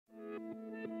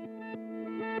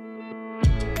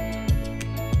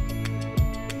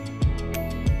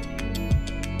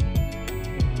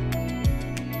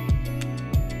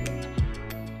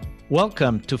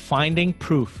Welcome to Finding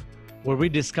Proof, where we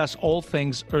discuss all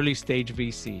things early stage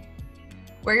VC.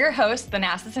 We're your hosts,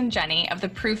 Thanasis and Jenny of the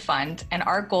Proof Fund, and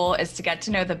our goal is to get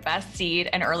to know the best seed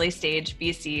and early stage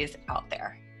VCs out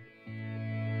there.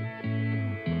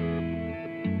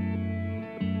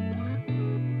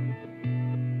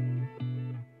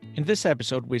 In this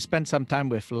episode, we spent some time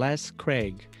with Les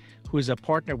Craig, who is a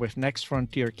partner with Next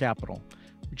Frontier Capital,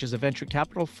 which is a venture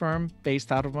capital firm based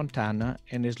out of Montana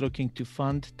and is looking to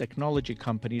fund technology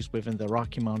companies within the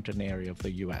Rocky Mountain area of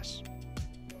the U.S.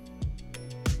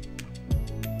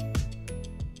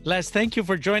 Les, thank you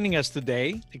for joining us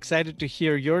today. Excited to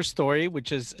hear your story,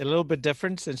 which is a little bit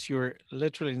different since you're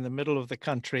literally in the middle of the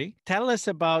country. Tell us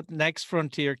about Next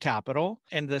Frontier Capital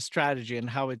and the strategy and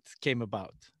how it came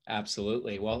about.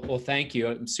 Absolutely. Well, thank you.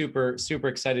 I'm super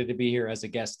excited to be here as a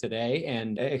guest today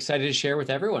and excited to share with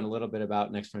everyone a little bit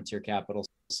about Next Frontier Capital.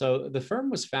 So the firm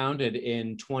was founded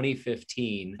in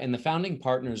 2015, and the founding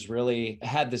partners really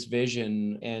had this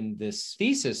vision and this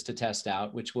thesis to test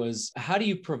out, which was how do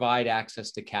you provide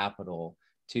access to capital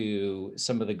to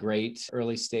some of the great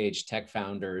early stage tech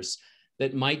founders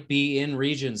that might be in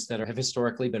regions that have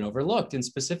historically been overlooked. And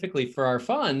specifically for our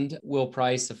fund, Will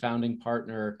Price, the founding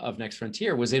partner of Next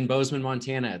Frontier, was in Bozeman,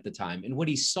 Montana at the time. And what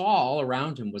he saw all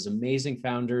around him was amazing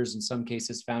founders, in some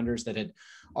cases founders that had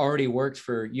already worked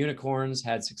for unicorns,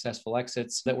 had successful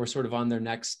exits that were sort of on their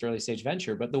next early stage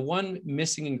venture. But the one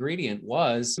missing ingredient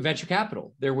was venture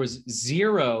capital. There was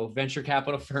zero venture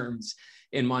capital firms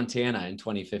in Montana in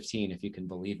 2015, if you can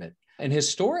believe it. And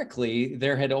historically,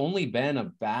 there had only been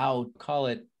about, call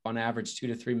it on average, $2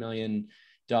 to $3 million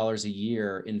a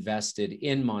year invested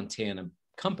in Montana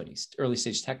companies, early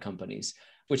stage tech companies,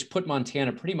 which put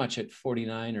Montana pretty much at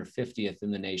 49 or 50th in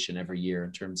the nation every year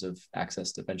in terms of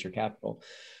access to venture capital.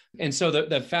 And so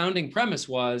the founding premise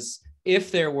was,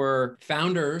 if there were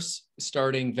founders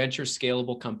starting venture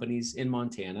scalable companies in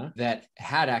Montana that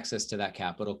had access to that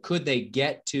capital, could they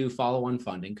get to follow-on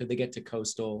funding? Could they get to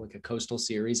coastal, like a coastal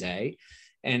Series A?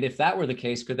 And if that were the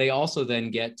case, could they also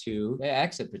then get to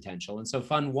exit potential? And so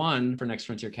Fund One for Next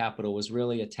Frontier Capital was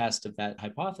really a test of that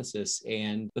hypothesis.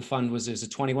 And the fund is a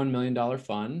 $21 million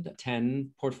fund, 10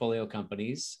 portfolio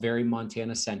companies, very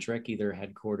Montana-centric, either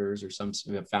headquarters or some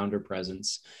founder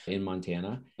presence in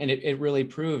Montana. And it really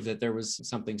proved that there was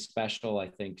something special, I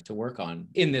think, to work on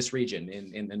in this region,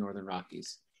 in the Northern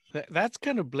Rockies. That's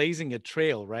kind of blazing a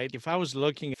trail, right? If I was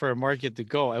looking for a market to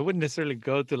go, I wouldn't necessarily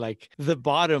go to like the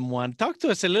bottom one. Talk to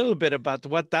us a little bit about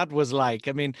what that was like.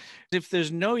 I mean, if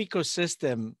there's no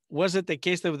ecosystem, was it the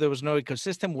case that there was no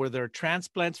ecosystem? Were there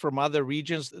transplants from other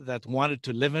regions that wanted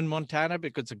to live in Montana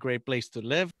because it's a great place to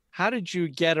live? How did you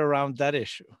get around that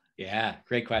issue? Yeah,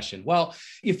 great question. Well,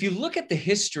 if you look at the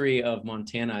history of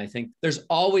Montana, I think there's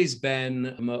always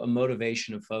been a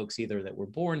motivation of folks either that were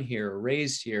born here or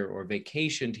raised here or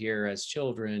vacationed here as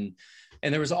children.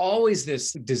 And there was always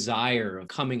this desire of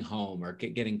coming home or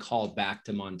getting called back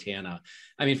to Montana.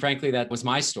 I mean, frankly, that was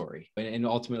my story and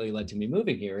ultimately led to me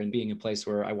moving here and being a place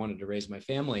where I wanted to raise my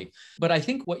family. But I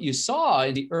think what you saw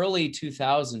in the early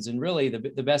 2000s, and really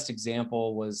the best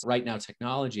example was Right Now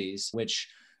Technologies, which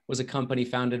was a company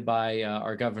founded by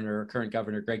our current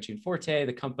governor, Greg Gianforte.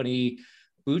 The company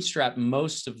bootstrapped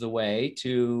most of the way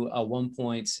to a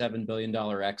 $1.7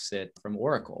 billion exit from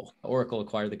Oracle. Oracle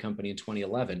acquired the company in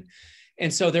 2011.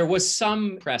 And so there was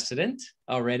some precedent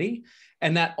already.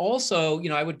 And that also,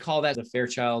 I would call that the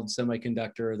Fairchild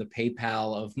Semiconductor, the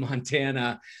PayPal of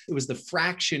Montana. It was the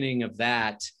fractioning of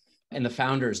that and the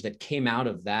founders that came out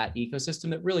of that ecosystem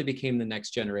that really became the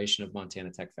next generation of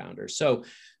Montana tech founders. So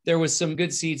there was some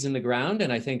good seeds in the ground,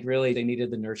 and I think really they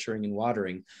needed the nurturing and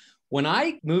watering. When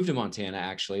I moved to Montana,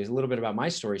 actually, is a little bit about my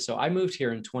story. So I moved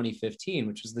here in 2015,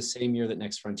 which was the same year that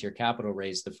Next Frontier Capital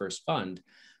raised the first fund.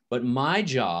 But my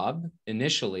job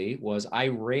initially was I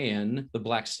ran the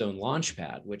Blackstone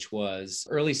Launchpad, which was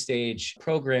early stage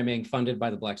programming funded by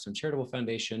the Blackstone Charitable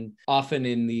Foundation, often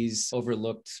in these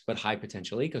overlooked but high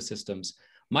potential ecosystems.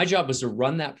 My job was to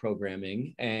run that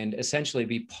programming and essentially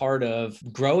be part of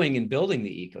growing and building the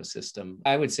ecosystem.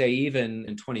 I would say even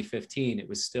in 2015, it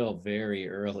was still very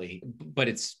early, but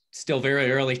it's still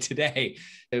very early today.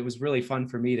 It was really fun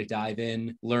for me to dive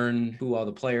in, learn who all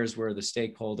the players were, the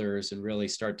stakeholders, and really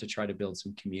start to try to build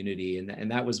some community.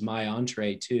 And that was my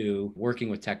entree to working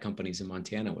with tech companies in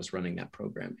Montana, was running that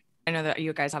programming. I know that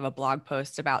you guys have a blog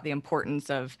post about the importance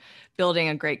of building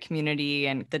a great community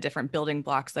and the different building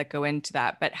blocks that go into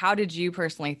that. But how did you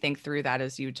personally think through that,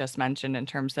 as you just mentioned, in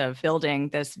terms of building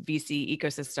this VC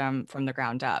ecosystem from the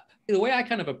ground up? The way I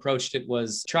kind of approached it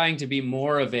was trying to be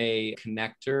more of a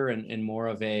connector and more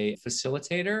of a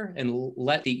facilitator and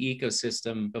let the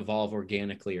ecosystem evolve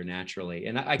organically or naturally.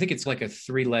 And I think it's like a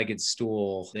three-legged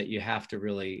stool that you have to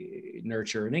really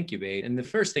nurture and incubate. And the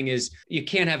first thing is you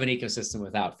can't have an ecosystem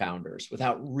without founders,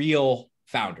 without real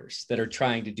founders that are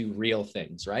trying to do real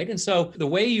things, right? And so the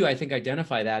way you, I think,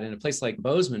 identify that in a place like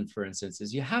Bozeman, for instance,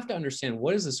 is you have to understand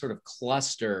what is the sort of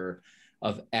cluster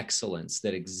of excellence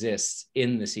that exists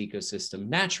in this ecosystem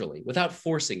naturally without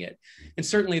forcing it. And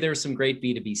certainly there's some great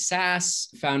B2B SaaS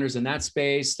founders in that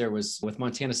space. There was with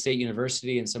Montana State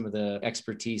University and some of the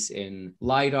expertise in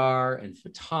LiDAR and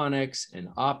photonics and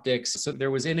optics. So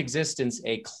there was in existence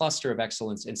a cluster of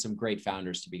excellence and some great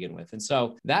founders to begin with. And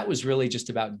so that was really just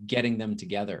about getting them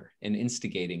together and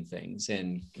instigating things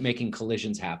and making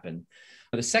collisions happen.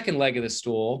 The second leg of the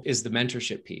stool is the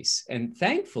mentorship piece. And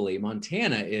thankfully,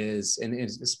 Montana is, and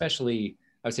especially,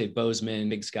 I would say Bozeman,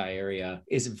 Big Sky area,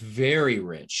 is very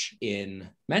rich in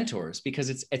mentors because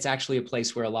it's actually a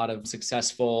place where a lot of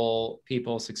successful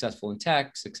people, successful in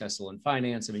tech, successful in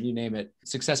finance, I mean, you name it,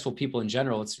 successful people in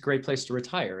general, it's a great place to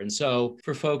retire. And so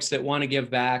for folks that want to give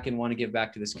back and want to give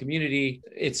back to this community,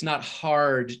 it's not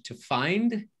hard to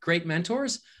find great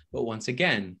mentors. But once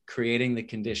again, creating the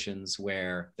conditions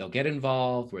where they'll get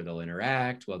involved, where they'll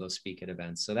interact, where they'll speak at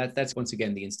events. So that's once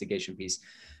again, the instigation piece.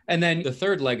 And then the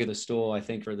third leg of the stool, I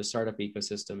think, for the startup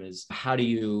ecosystem is how do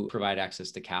you provide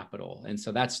access to capital? And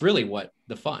so that's really what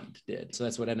the fund did. So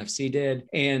that's what NFC did.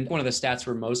 And one of the stats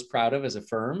we're most proud of as a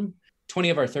firm, 20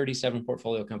 of our 37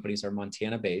 portfolio companies are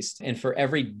Montana based. And for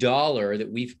every dollar that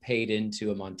we've paid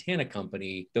into a Montana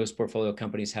company, those portfolio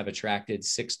companies have attracted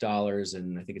 $6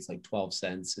 and I think it's like 12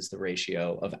 cents is the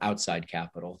ratio of outside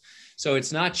capital. So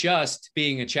it's not just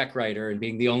being a check writer and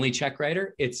being the only check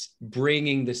writer, it's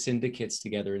bringing the syndicates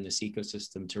together in this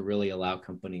ecosystem to really allow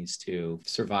companies to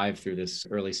survive through this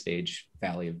early stage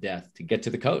valley of death to get to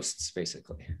the coasts,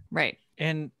 basically. Right.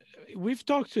 And we've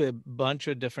talked to a bunch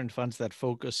of different funds that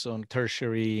focus on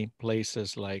tertiary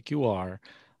places like you are,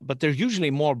 but they're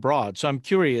usually more broad. So I'm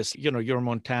curious, you're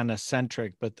Montana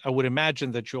centric, but I would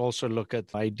imagine that you also look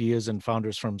at ideas and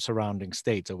founders from surrounding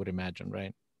states, I would imagine,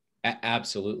 right?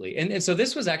 Absolutely. And so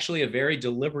this was actually a very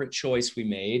deliberate choice we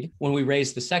made when we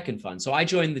raised the second fund. So I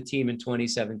joined the team in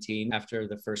 2017 after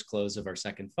the first close of our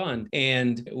second fund,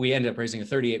 and we ended up raising a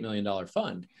 $38 million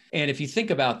fund. And if you think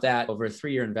about that over a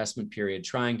 3-year investment period,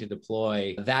 trying to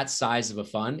deploy that size of a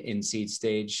fund in seed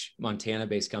stage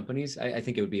Montana-based companies, I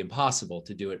think it would be impossible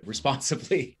to do it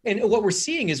responsibly. And what we're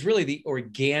seeing is really the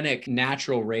organic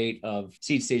natural rate of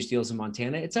seed stage deals in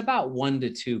Montana. It's about 1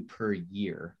 to 2 per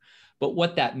year. But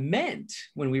what that meant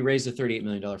when we raised a $38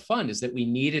 million fund is that we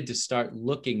needed to start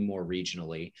looking more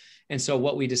regionally. And so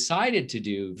what we decided to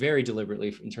do very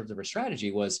deliberately in terms of our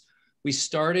strategy was we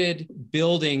started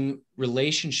building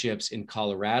relationships in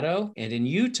Colorado and in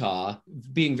Utah,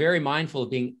 being very mindful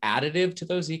of being additive to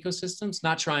those ecosystems,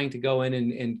 not trying to go in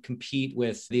and compete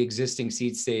with the existing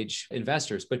seed stage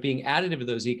investors, but being additive to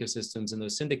those ecosystems and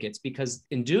those syndicates, because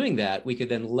in doing that, we could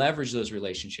then leverage those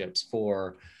relationships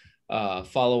for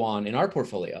follow on in our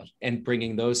portfolio and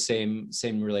bringing those same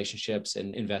relationships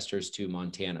and investors to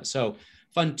Montana. So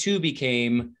Fund 2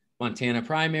 became Montana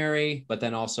primary, but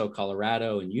then also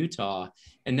Colorado and Utah.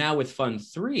 And now with Fund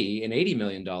 3, an $80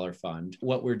 million fund,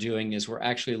 what we're doing is we're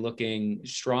actually looking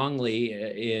strongly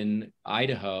in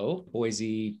Idaho,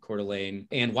 Boise, Coeur d'Alene,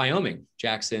 and Wyoming,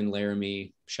 Jackson,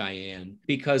 Laramie, Cheyenne,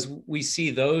 because we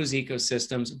see those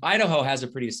ecosystems. Idaho has a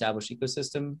pretty established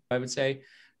ecosystem, I would say.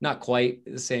 Not quite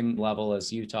the same level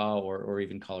as Utah or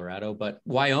even Colorado, but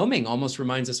Wyoming almost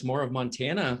reminds us more of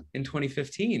Montana in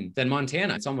 2015 than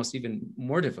Montana. It's almost even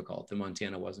more difficult than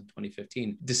Montana was in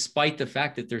 2015, despite the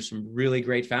fact that there's some really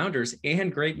great founders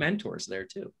and great mentors there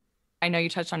too. I know you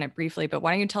touched on it briefly, but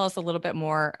why don't you tell us a little bit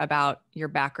more about your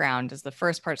background is the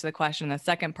first part to the question. The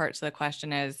second part to the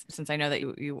question is, since I know that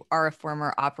you are a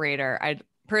former operator, I'd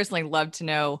personally love to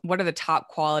know what are the top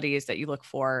qualities that you look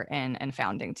for in a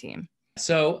founding team?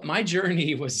 So my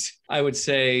journey was, I would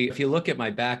say, if you look at my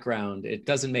background, it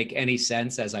doesn't make any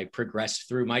sense as I progressed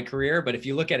through my career. But if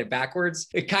you look at it backwards,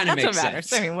 it kind of makes sense.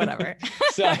 That's what matters. I mean, whatever.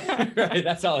 So, right,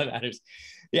 that's all that matters.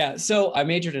 Yeah. So I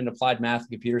majored in applied math and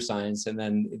computer science, and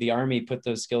then the Army put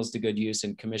those skills to good use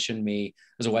and commissioned me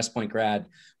as a West Point grad.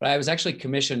 But I was actually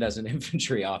commissioned as an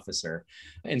infantry officer.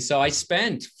 And so I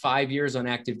spent 5 years on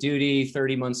active duty,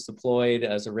 30 months deployed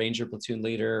as a Ranger platoon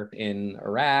leader in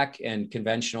Iraq and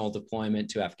conventional deployment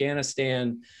to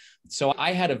Afghanistan. So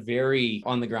I had a very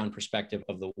on the ground perspective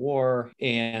of the war.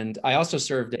 And I also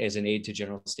served as an aide to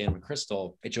General Stan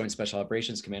McChrystal at Joint Special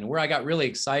Operations Command. And where I got really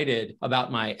excited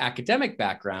about my academic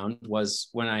background was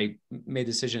when I made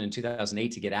the decision in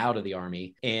 2008 to get out of the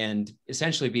Army and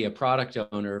essentially be a product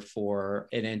owner for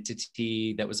an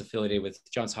entity that was affiliated with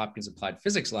Johns Hopkins Applied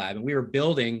Physics Lab. And we were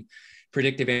building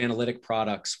predictive analytic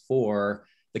products for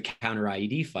the counter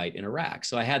IED fight in Iraq.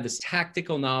 So I had this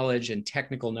tactical knowledge and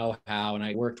technical know-how, and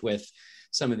I worked with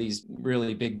some of these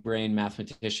really big brain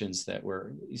mathematicians that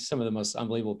were some of the most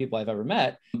unbelievable people I've ever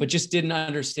met, but just didn't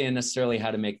understand necessarily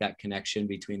how to make that connection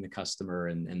between the customer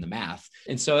and the math.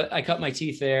 And so I cut my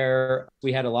teeth there.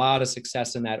 We had a lot of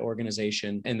success in that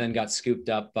organization and then got scooped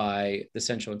up by the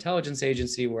Central Intelligence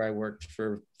Agency, where I worked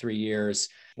for 3 years.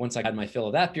 Once I had my fill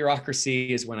of that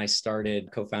bureaucracy is when I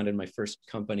co-founded my first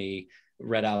company,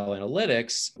 Red Owl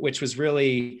Analytics, which was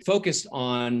really focused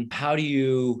on how do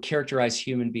you characterize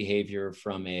human behavior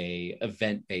from a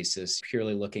event basis,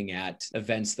 purely looking at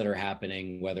events that are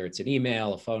happening, whether it's an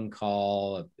email, a phone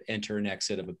call, enter and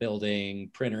exit of a building,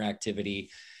 printer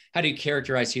activity. How do you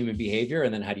characterize human behavior?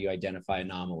 And then how do you identify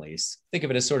anomalies? Think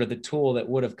of it as sort of the tool that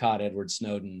would have caught Edward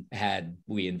Snowden had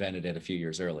we invented it a few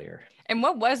years earlier. And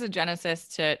what was the genesis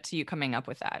to you coming up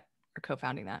with that? Or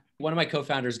co-founding that? One of my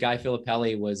co-founders, Guy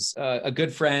Filippelli, was a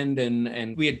good friend,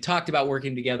 and we had talked about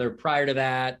working together prior to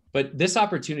that. But this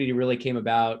opportunity really came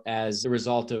about as a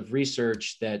result of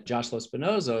research that Josh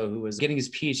Lospinoso, who was getting his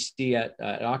PhD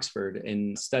at Oxford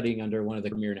and studying under one of the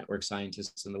premier network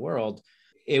scientists in the world.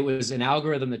 It was an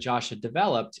algorithm that Josh had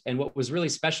developed. And what was really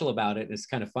special about it, and it's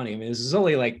kind of funny, I mean, this is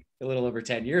only like a little over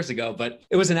 10 years ago, but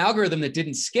it was an algorithm that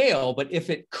didn't scale. But if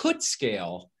it could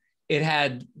scale, it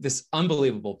had this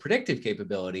unbelievable predictive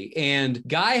capability. And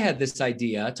Guy had this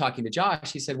idea, talking to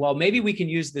Josh, he said, well, maybe we can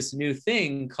use this new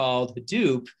thing called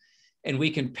Hadoop, and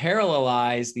we can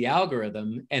parallelize the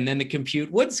algorithm, and then the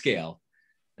compute would scale.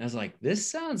 And I was like,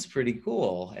 this sounds pretty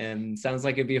cool and sounds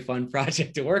like it'd be a fun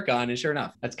project to work on. And sure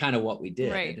enough, that's kind of what we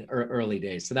did early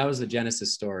days. So that was the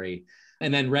genesis story.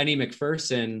 And then Rennie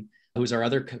McPherson, who's our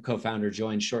other co-founder,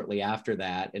 joined shortly after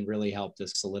that and really helped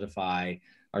us solidify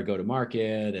our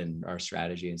go-to-market and our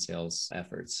strategy and sales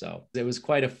efforts. So it was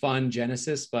quite a fun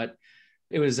genesis, but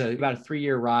it was about a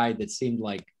 3-year ride that seemed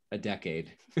like a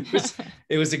decade.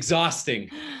 It was exhausting.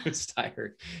 It was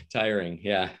tiring.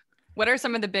 Yeah. What are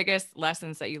some of the biggest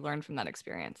lessons that you learned from that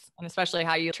experience? And especially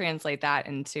how you translate that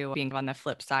into being on the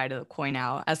flip side of the coin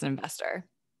now as an investor?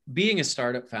 Being a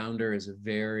startup founder is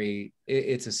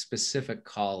it's a specific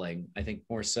calling, I think,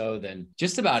 more so than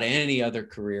just about any other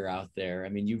career out there. I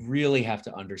mean, you really have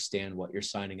to understand what you're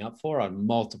signing up for on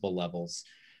multiple levels.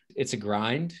 It's a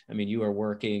grind. I mean, you are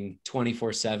working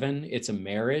 24/7. It's a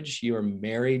marriage. You are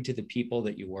married to the people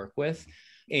that you work with.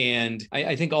 And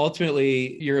I think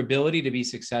ultimately your ability to be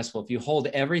successful, if you hold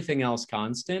everything else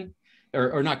constant,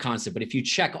 or not constant, but if you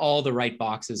check all the right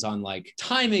boxes on like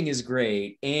timing is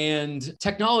great and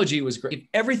technology was great, if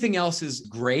everything else is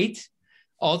great,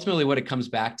 ultimately what it comes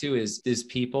back to is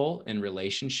people and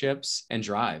relationships and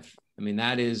drive. I mean,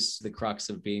 that is the crux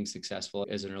of being successful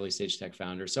as an early stage tech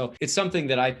founder. So it's something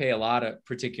that I pay a lot of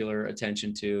particular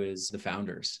attention to, is the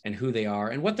founders and who they are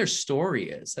and what their story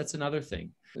is. That's another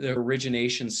thing. The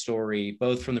origination story,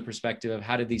 both from the perspective of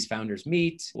how did these founders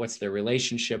meet, what's their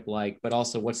relationship like, but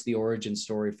also what's the origin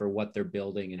story for what they're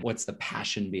building and what's the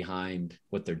passion behind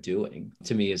what they're doing,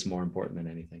 to me is more important than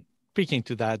anything. Speaking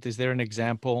to that, is there an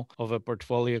example of a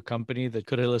portfolio company that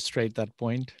could illustrate that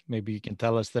point? Maybe you can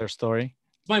tell us their story.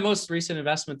 My most recent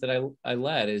investment that I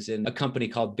led is in a company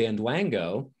called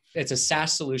Bandwango. It's a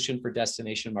SaaS solution for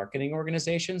destination marketing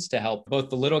organizations to help both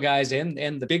the little guys and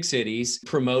the big cities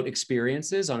promote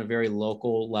experiences on a very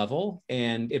local level.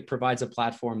 And it provides a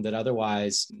platform that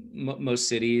otherwise most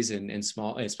cities and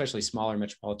small, especially smaller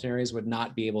metropolitan areas, would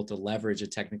not be able to leverage a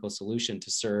technical solution to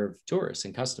serve tourists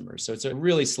and customers. So it's a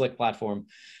really slick platform.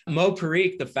 Mo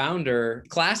Parikh, the founder,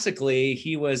 classically, I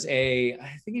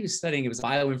think he was studying, it was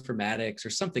bioinformatics or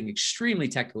something extremely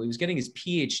technical. He was getting his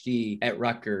PhD at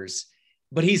Rutgers.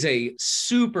 But he's a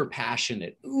uber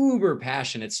passionate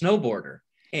snowboarder.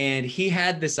 And he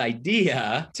had this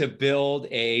idea to build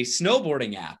a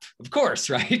snowboarding app, of course,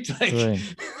 right? Right.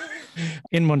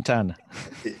 In Montana.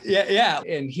 Yeah.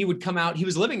 And he would come out, he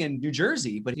was living in New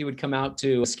Jersey, but he would come out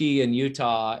to ski in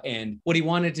Utah. And what he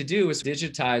wanted to do was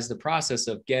digitize the process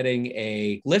of getting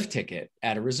a lift ticket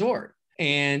at a resort.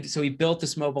 And so he built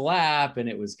this mobile app, and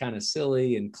it was kind of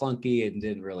silly and clunky and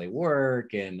didn't really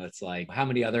work. And it's like, how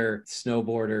many other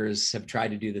snowboarders have tried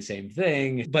to do the same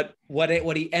thing? But what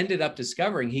he ended up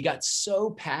discovering, he got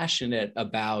so passionate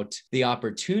about the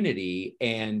opportunity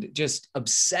and just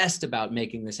obsessed about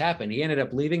making this happen. He ended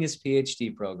up leaving his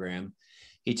PhD program.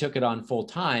 He took it on full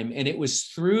time. And it was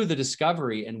through the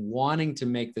discovery and wanting to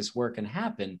make this work and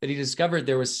happen that he discovered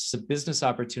there was a business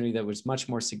opportunity that was much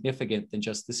more significant than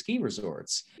just the ski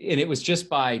resorts. And it was just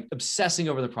by obsessing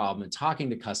over the problem and talking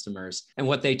to customers. And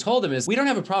what they told him is, we don't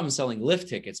have a problem selling lift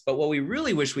tickets, but what we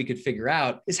really wish we could figure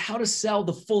out is how to sell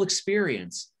the full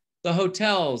experience. The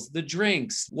hotels, the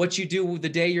drinks, what you do the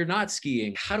day you're not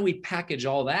skiing. How do we package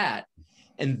all that?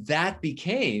 And that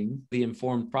became the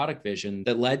informed product vision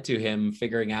that led to him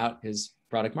figuring out his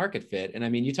product market fit. And I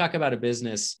mean, you talk about a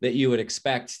business that you would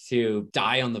expect to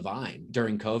die on the vine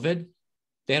during COVID.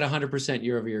 They had 100%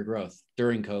 year-over-year growth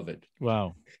during COVID.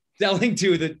 Wow. Selling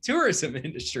to the tourism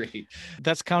industry.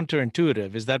 That's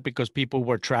counterintuitive. Is that because people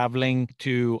were traveling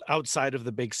to outside of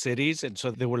the big cities and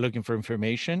so they were looking for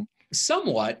information?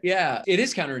 Somewhat, yeah. It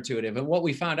is counterintuitive. And what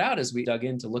we found out as we dug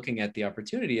into looking at the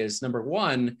opportunity is, number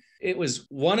one, it was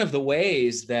one of the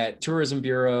ways that tourism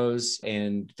bureaus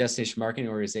and destination marketing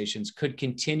organizations could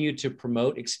continue to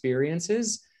promote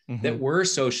experiences that were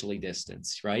socially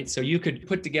distanced, right? So you could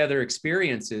put together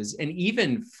experiences and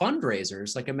even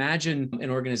fundraisers. Like, imagine an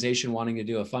organization wanting to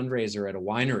do a fundraiser at a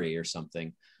winery or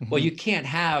something. Well, you can't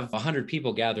have 100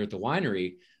 people gather at the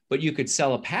winery, but you could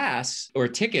sell a pass or a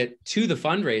ticket to the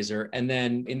fundraiser, and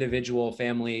then individual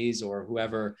families or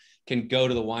whoever can go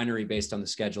to the winery based on the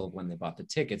schedule of when they bought the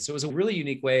ticket. So it was a really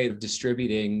unique way of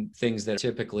distributing things that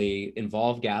typically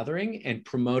involve gathering and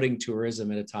promoting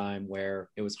tourism at a time where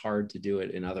it was hard to do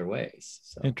it in other ways.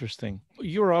 So. Interesting.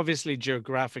 You're obviously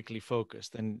geographically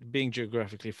focused, and being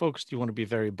geographically focused, you want to be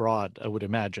very broad, I would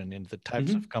imagine, in the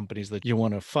types of companies that you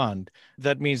want to fund.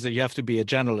 That means that you have to be a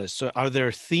generalist. So are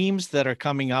there themes that are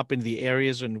coming up in the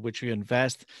areas in which you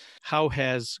invest? How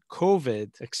has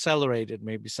COVID accelerated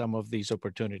maybe some of these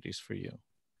opportunities for you?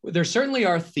 There certainly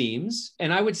are themes.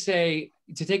 And I would say,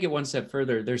 to take it one step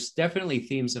further, there's definitely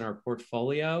themes in our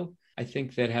portfolio, I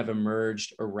think, that have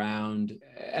emerged around,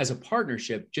 as a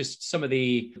partnership, just some of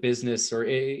the business or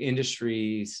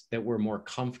industries that we're more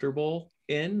comfortable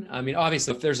in. I mean,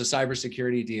 obviously, if there's a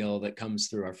cybersecurity deal that comes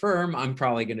through our firm, I'm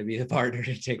probably going to be the partner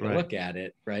to take a look at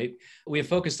it, right? We have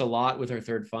focused a lot with our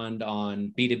third fund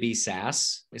on B2B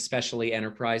SaaS, especially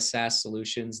enterprise SaaS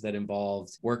solutions that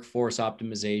involved workforce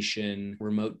optimization,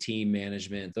 remote team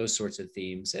management, those sorts of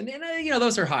themes. And you know,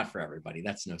 those are hot for everybody.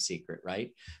 That's no secret,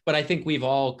 right? But I think we've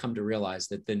all come to realize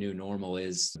that the new normal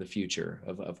is the future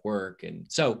of work. And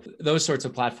so those sorts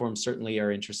of platforms certainly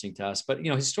are interesting to us. But, you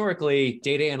know, historically,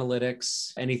 data analytics,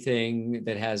 anything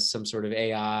that has some sort of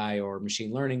AI or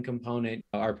machine learning component.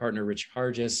 Our partner, Rich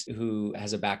Hargis, who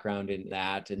has a background in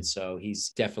that. And so he's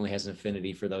definitely has an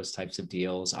affinity for those types of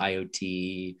deals,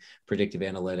 IoT, predictive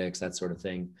analytics, that sort of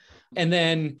thing. And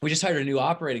then we just hired a new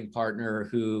operating partner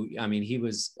who, I mean, he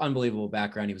was unbelievable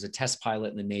background. He was a test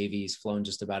pilot in the Navy. He's flown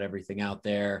just about everything out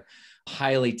there.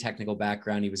 Highly technical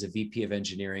background. He was a VP of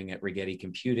engineering at Rigetti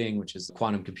Computing, which is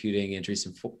quantum computing,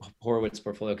 Andreessen Horowitz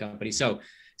portfolio company. So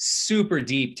super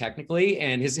deep technically.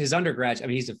 And his undergrad, I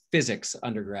mean, he's a physics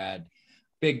undergrad,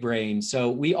 big brain. So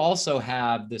we also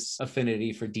have this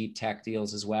affinity for deep tech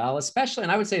deals as well, especially,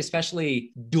 and I would say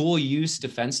especially dual use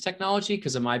defense technology,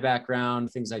 because of my background,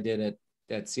 things I did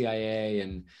at CIA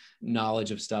and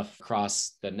knowledge of stuff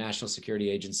across the National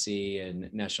Security Agency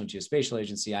and National Geospatial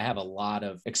Agency. I have a lot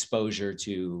of exposure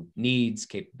to needs,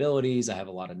 capabilities. I have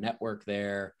a lot of network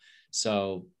there.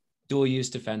 So dual use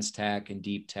defense tech and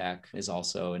deep tech is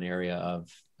also an area of,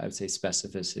 I would say,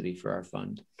 specificity for our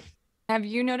fund. Have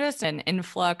you noticed an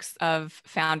influx of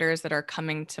founders that are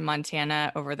coming to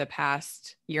Montana over the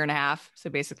past year and a half? So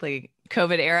basically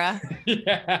COVID era,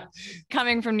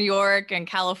 coming from New York and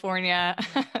California,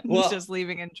 just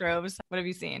leaving in droves. What have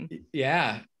you seen?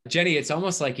 Yeah, Jenny, it's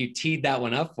almost like you teed that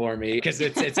one up for me, because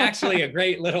it's actually a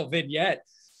great little vignette.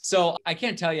 So I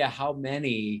can't tell you how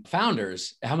many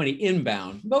founders, how many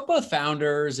inbound, both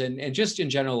founders and just in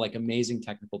general, like amazing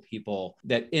technical people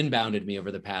that inbounded me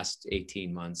over the past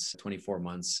 18 months, 24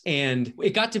 months. And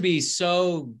it got to be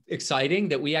so exciting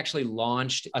that we actually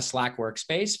launched a Slack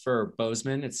workspace for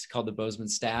Bozeman. It's called the Bozeman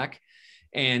Stack.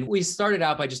 And we started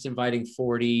out by just inviting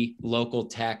 40 local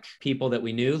tech people that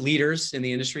we knew, leaders in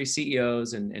the industry,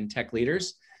 CEOs and tech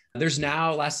leaders. There's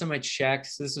now, last time I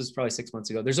checked, this was probably 6 months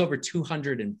ago, there's over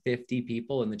 250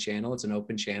 people in the channel. It's an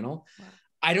open channel. Wow.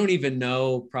 I don't even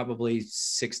know probably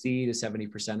 60 to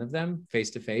 70% of them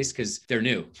face to face because they're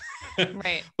new.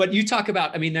 Right. But you talk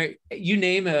about, I mean, you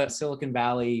name a Silicon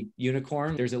Valley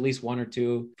unicorn, there's at least one or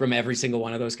two from every single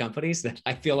one of those companies that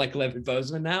I feel like live in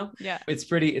Bozeman now. Yeah. It's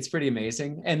pretty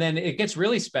amazing. And then it gets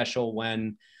really special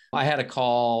when I had a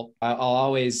call. I'll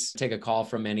always take a call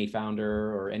from any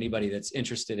founder or anybody that's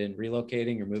interested in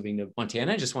relocating or moving to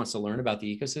Montana and just wants to learn about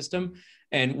the ecosystem.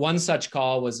 And one such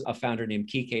call was a founder named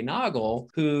Kike Nagel,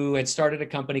 who had started a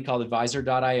company called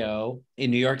Advisor.io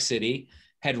in New York City,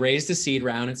 had raised a seed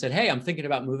round and said, hey, I'm thinking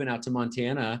about moving out to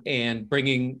Montana and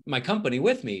bringing my company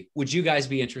with me. Would you guys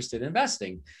be interested in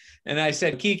investing? And I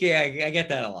said, Kike, I get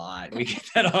that a lot. We get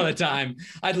that all the time.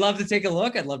 I'd love to take a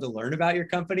look. I'd love to learn about your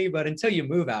company. But until you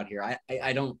move out here,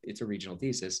 I don't, it's a regional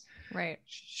thesis. Right.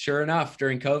 Sure enough,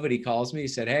 during COVID, he calls me. He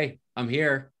said, hey, I'm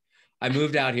here. I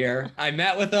moved out here. I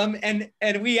met with him and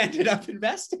we ended up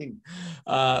investing.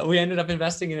 We ended up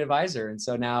investing in Advisor. And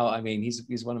so now, I mean,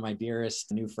 he's one of my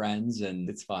dearest new friends and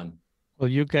it's fun.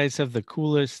 Well, you guys have the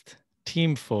coolest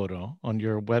team photo on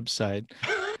your website,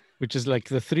 which is like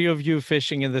the three of you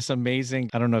fishing in this amazing,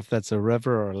 I don't know if that's a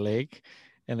river or a lake,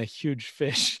 and a huge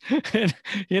fish. And,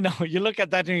 you know, you look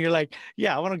at that and you're like,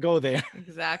 yeah, I want to go there.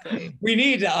 Exactly. We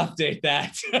need to update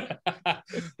that.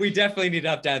 We definitely need to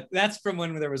update. That's from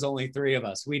when there was only three of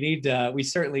us. We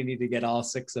certainly need to get all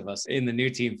six of us in the new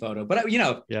team photo. But, you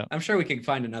know, yeah. I'm sure we can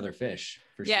find another fish.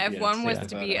 Yeah, if one was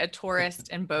to be a tourist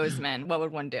in Bozeman, what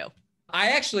would one do?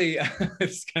 I actually,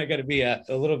 it's kind of going to be a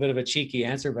little bit of a cheeky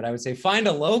answer, but I would say find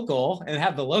a local and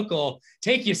have the local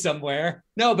take you somewhere.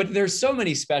 No, but there's so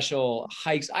many special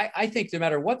hikes. I think no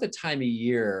matter what the time of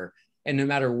year and no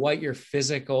matter what your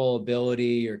physical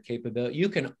ability or capability, you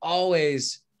can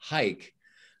always hike.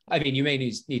 I mean, you may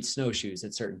need snowshoes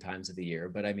at certain times of the year,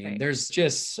 but I mean, right. There's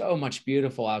just so much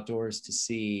beautiful outdoors to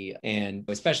see. And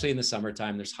especially in the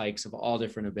summertime, there's hikes of all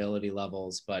different ability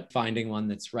levels, but finding one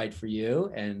that's right for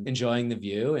you and enjoying the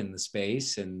view and the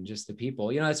space and just the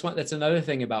people, you know, that's another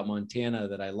thing about Montana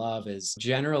that I love is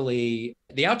generally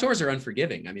the outdoors are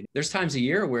unforgiving. I mean, there's times a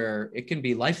year where it can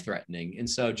be life-threatening. And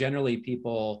so generally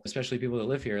people, especially people that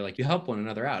live here, like you help one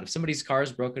another out. If somebody's car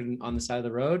is broken on the side of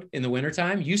the road in the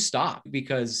wintertime, you stop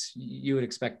because you would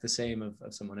expect the same of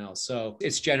someone else. So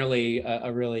it's generally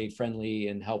a really friendly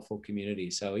and helpful community.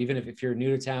 So even if you're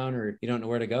new to town or you don't know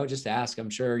where to go, just ask. I'm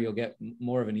sure you'll get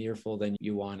more of an earful than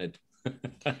you wanted.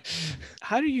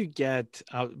 How do you get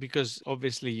out? Because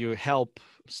obviously you help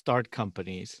start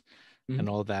companies and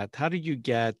all that. How do you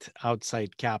get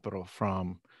outside capital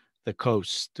from the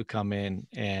coast to come in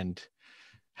and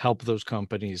help those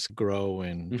companies grow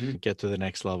and get to the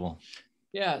next level?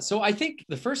 Yeah. So I think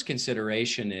the first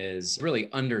consideration is really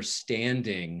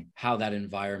understanding how that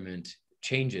environment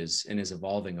changes and is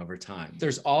evolving over time.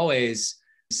 There's always,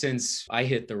 since I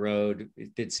hit the road,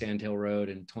 did Sandhill Road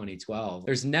in 2012,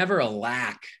 there's never a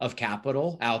lack of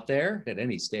capital out there at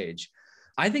any stage.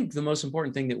 I think the most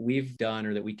important thing that we've done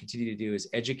or that we continue to do is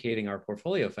educating our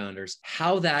portfolio founders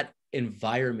how that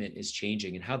environment is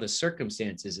changing and how the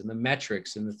circumstances and the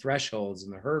metrics and the thresholds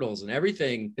and the hurdles and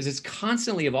everything is it's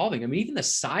constantly evolving. I mean, even the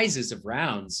sizes of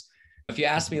rounds, if you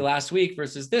asked me last week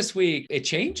versus this week, it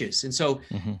changes. And so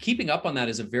keeping up on that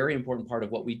is a very important part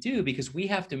of what we do because we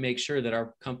have to make sure that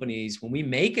our companies, when we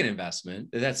make an investment,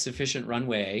 that's sufficient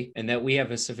runway and that we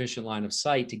have a sufficient line of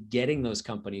sight to getting those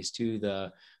companies to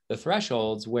the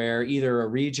thresholds where either a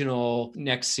regional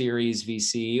next series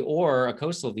VC or a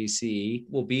coastal VC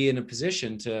will be in a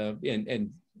position to, and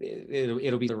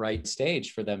it'll be the right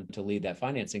stage for them to lead that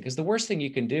financing. Because the worst thing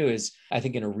you can do is, I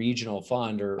think in a regional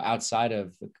fund or outside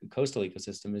of the coastal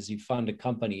ecosystem is you fund a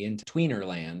company into tweener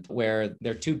land where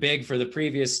they're too big for the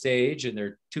previous stage and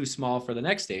they're too small for the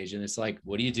next stage. And it's like,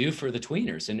 what do you do for the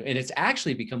tweeners? And it's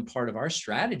actually become part of our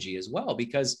strategy as well,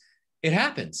 because it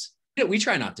happens. We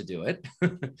try not to do it,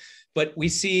 but we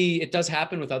see it does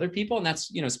happen with other people. And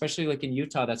that's, you know, especially like in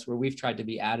Utah, that's where we've tried to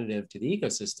be additive to the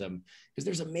ecosystem because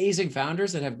there's amazing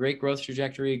founders that have great growth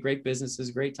trajectory, great businesses,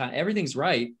 great time. Everything's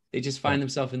right. They just find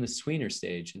themselves in the tweener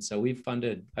stage. And so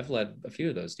I've led a few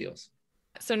of those deals.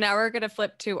 So now we're going to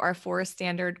flip to our 4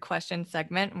 standard question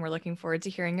segment, and we're looking forward to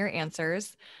hearing your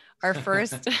answers. Our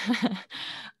first,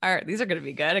 these are going to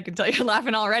be good. I can tell you're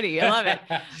laughing already. I love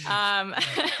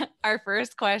it. Our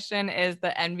first question is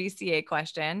the NVCA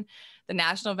question. The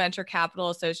National Venture Capital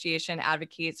Association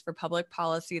advocates for public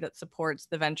policy that supports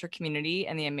the venture community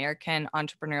and the American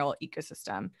entrepreneurial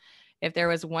ecosystem. If there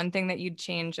was one thing that you'd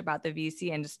change about the VC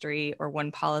industry or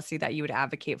one policy that you would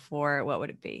advocate for, what would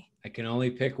it be? I can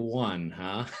only pick one,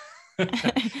 huh?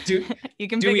 do You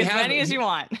can do pick we as have- many as you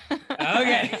want.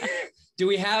 Okay. Do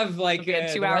we have like It'll be a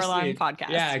the 2 hour rest of long the- podcast?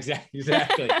 Yeah,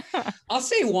 exactly. I'll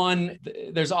say one,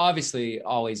 there's obviously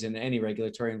always in any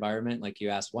regulatory environment, like you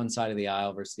ask one side of the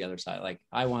aisle versus the other side. Like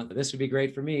I want, this would be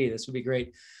great for me. This would be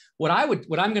great. What I'm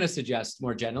going to suggest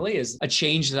more generally is a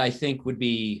change that I think would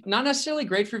be not necessarily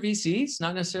great for VCs,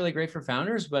 not necessarily great for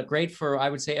founders, but great for,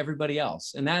 I would say, everybody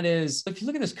else. And that is, if you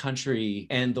look at this country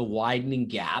and the widening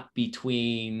gap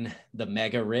between the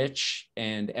mega rich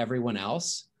and everyone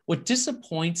else, what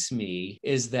disappoints me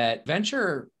is that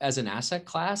venture as an asset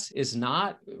class is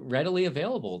not readily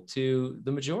available to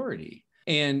the majority.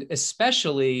 And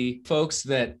especially folks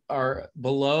that are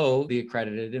below the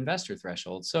accredited investor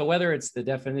threshold. So whether it's the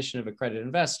definition of accredited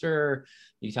investor,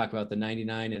 you talk about the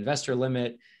 99 investor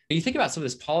limit, you think about some of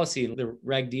this policy, the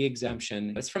Reg D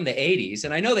exemption, it's from the 80s.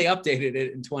 And I know they updated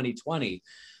it in 2020.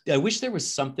 I wish there was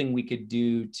something we could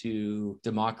do to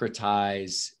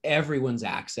democratize everyone's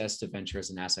access to venture as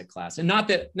an asset class. And not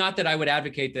that I would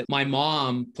advocate that my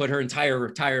mom put her entire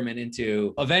retirement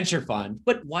into a venture fund,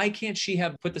 but why can't she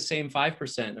have put the same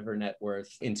 5% of her net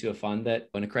worth into a fund that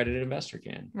an accredited investor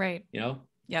can? Right. You know?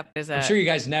 Yep. I'm sure you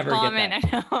guys never common, get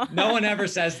that. I know. No one ever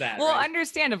says that. Well, right?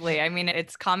 understandably, I mean,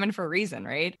 it's common for a reason,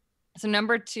 right? So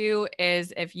number 2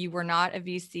 is, if you were not a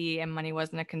VC and money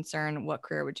wasn't a concern, what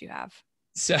career would you have?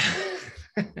 So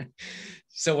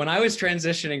when I was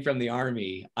transitioning from the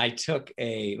Army, I took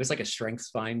it was like a strengths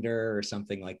finder or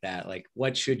something like that. Like,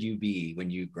 what should you be when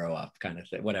you grow up kind of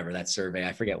thing, whatever, that survey,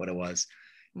 I forget what it was.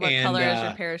 What color is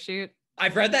your parachute?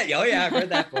 I've read that. Oh yeah, I've read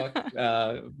that book.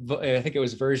 I think it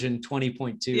was version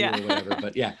 20.2 or whatever,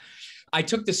 but yeah. I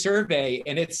took the survey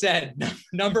and it said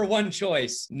number 1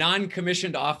 choice,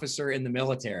 non-commissioned officer in the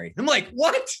military. I'm like,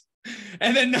 what?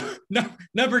 And then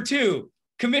number 2,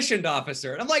 commissioned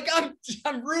officer. And I'm like,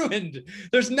 I'm ruined.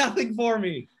 There's nothing for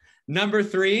me. Number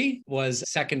 3 was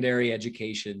secondary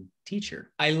education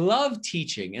teacher. I love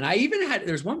teaching. And I even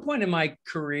there's one point in my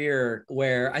career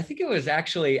where I think it was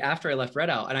actually after I left Red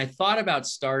Owl, and I thought about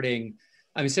starting,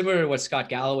 I mean, similar to what Scott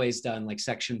Galloway's done, like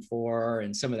Section 4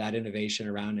 and some of that innovation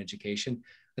around education.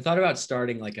 I thought about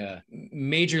starting like a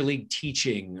major league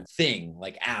teaching thing,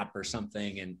 like app or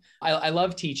something. And I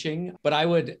love teaching, but I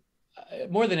would,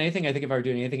 more than anything, I think if I were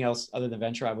doing anything else other than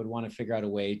venture, I would want to figure out a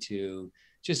way to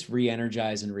just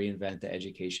re-energize and reinvent the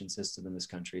education system in this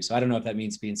country. So I don't know if that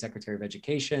means being Secretary of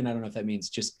Education. I don't know if that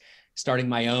means just starting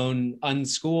my own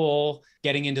unschool,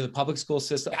 getting into the public school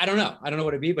system. I don't know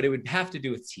what it'd be, but it would have to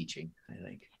do with teaching, I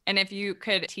think. And if you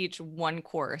could teach one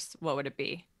course, what would it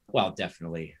be? Well,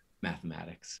 definitely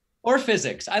mathematics or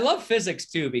physics. I love physics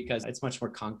too, because it's much more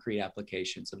concrete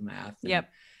applications of math. Yep.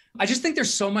 I just think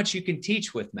there's so much you can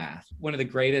teach with math. One of the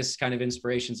greatest kind of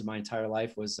inspirations of my entire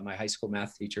life was my high school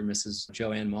math teacher, Mrs.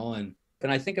 Joanne Mullen.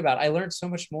 And I think I learned so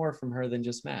much more from her than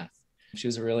just math. She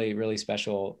was a really, really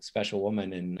special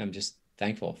woman, and I'm just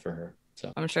thankful for her.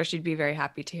 So I'm sure she'd be very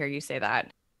happy to hear you say that.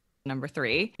 Number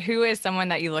 3, who is someone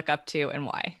that you look up to and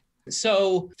why?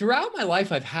 So throughout my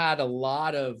life, I've had a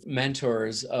lot of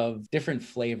mentors of different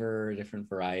flavor, different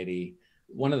variety.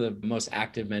 One of the most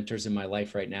active mentors in my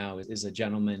life right now is a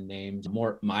gentleman named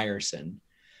Mort Meyerson.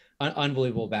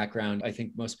 Unbelievable background. I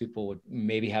think most people would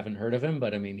maybe haven't heard of him,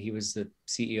 but I mean, he was the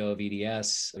CEO of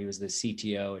EDS. He was the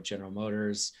CTO at General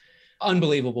Motors.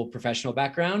 Unbelievable professional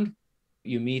background.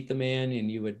 You meet the man and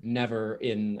you would never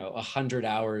in 100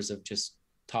 hours of just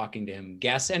talking to him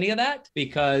guess any of that,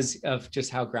 because of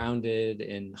just how grounded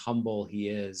and humble he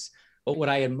is. But what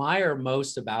I admire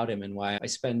most about him and why I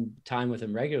spend time with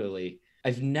him regularly,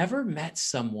 I've never met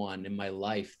someone in my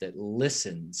life that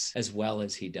listens as well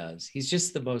as he does. He's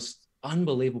just the most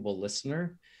unbelievable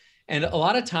listener. And a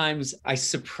lot of times I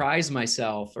surprise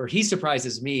myself, or he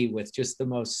surprises me with just the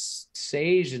most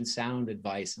sage and sound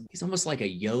advice. He's almost like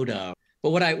a Yoda. But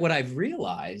what I've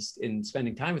realized in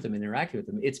spending time with him, interacting with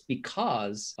him, it's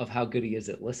because of how good he is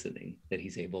at listening that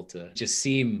he's able to just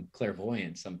seem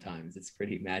clairvoyant sometimes. It's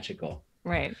pretty magical.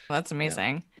 Right. Well, that's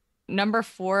amazing. Yeah. Number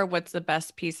 4, what's the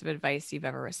best piece of advice you've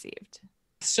ever received?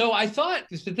 So I've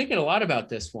been thinking a lot about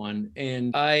this one,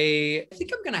 and I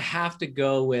think I'm going to have to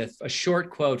go with a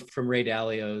short quote from Ray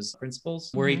Dalio's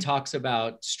Principles, where he talks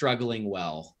about struggling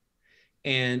well.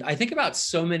 And I think about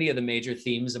so many of the major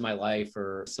themes in my life,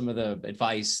 or some of the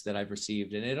advice that I've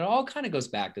received, and it all kind of goes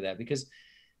back to that, because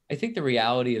I think the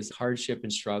reality is hardship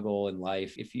and struggle in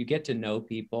life. If you get to know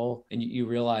people and you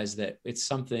realize that it's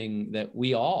something that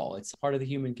it's part of the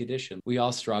human condition. We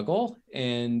all struggle.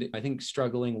 And I think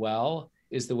struggling well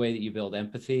is the way that you build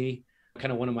empathy.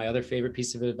 Kind of one of my other favorite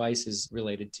pieces of advice is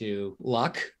related to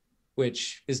luck.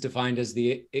 which is defined as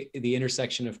the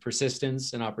intersection of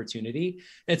persistence and opportunity.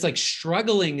 It's like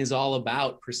struggling is all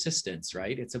about persistence,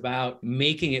 right? It's about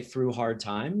making it through hard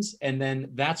times. And then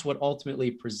that's what ultimately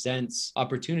presents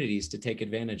opportunities to take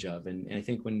advantage of. And I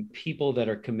think when people that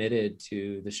are committed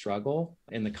to the struggle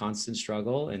and the constant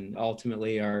struggle and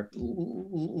ultimately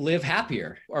live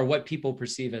happier, are what people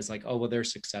perceive as like, oh, well, they're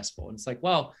successful. And it's like,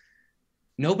 well,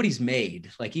 nobody's made.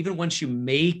 Like, even once you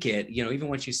make it, even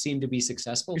once you seem to be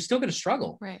successful, you're still going to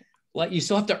struggle. Right. Like, you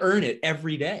still have to earn it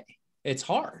every day. It's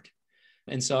hard.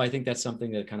 And so I think that's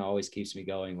something that kind of always keeps me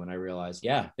going when I realize,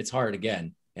 yeah, it's hard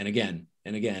again and again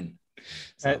and again.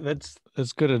 So.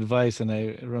 That's good advice. And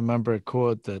I remember a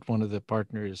quote that one of the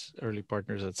early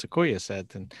partners at Sequoia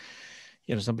said, and,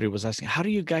 somebody was asking, how do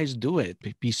you guys do it?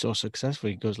 Be so successful?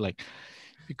 He goes like,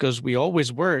 because we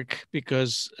always work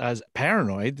because as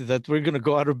paranoid that we're going to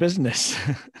go out of business.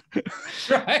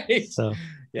 Right. So,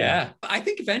 yeah. I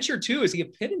think venture too is the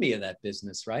epitome of that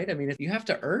business, right? I mean, you have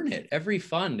to earn it. Every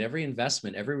fund, every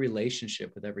investment, every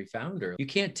relationship with every founder, you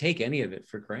can't take any of it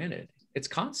for granted. It's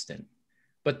constant.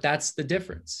 But that's the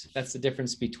difference. That's the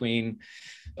difference between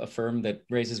a firm that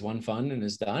raises one fund and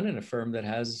is done and a firm that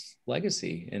has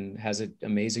legacy and has an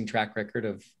amazing track record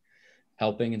of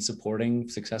helping and supporting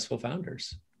successful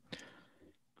founders.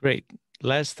 Great.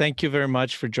 Les, thank you very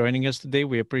much for joining us today.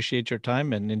 We appreciate your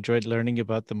time and enjoyed learning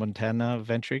about the Montana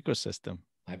venture ecosystem.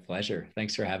 My pleasure.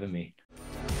 Thanks for having me.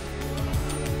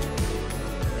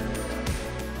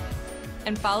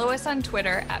 And follow us on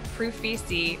Twitter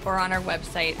 @ProofVC or on our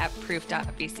website at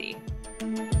proof.vc.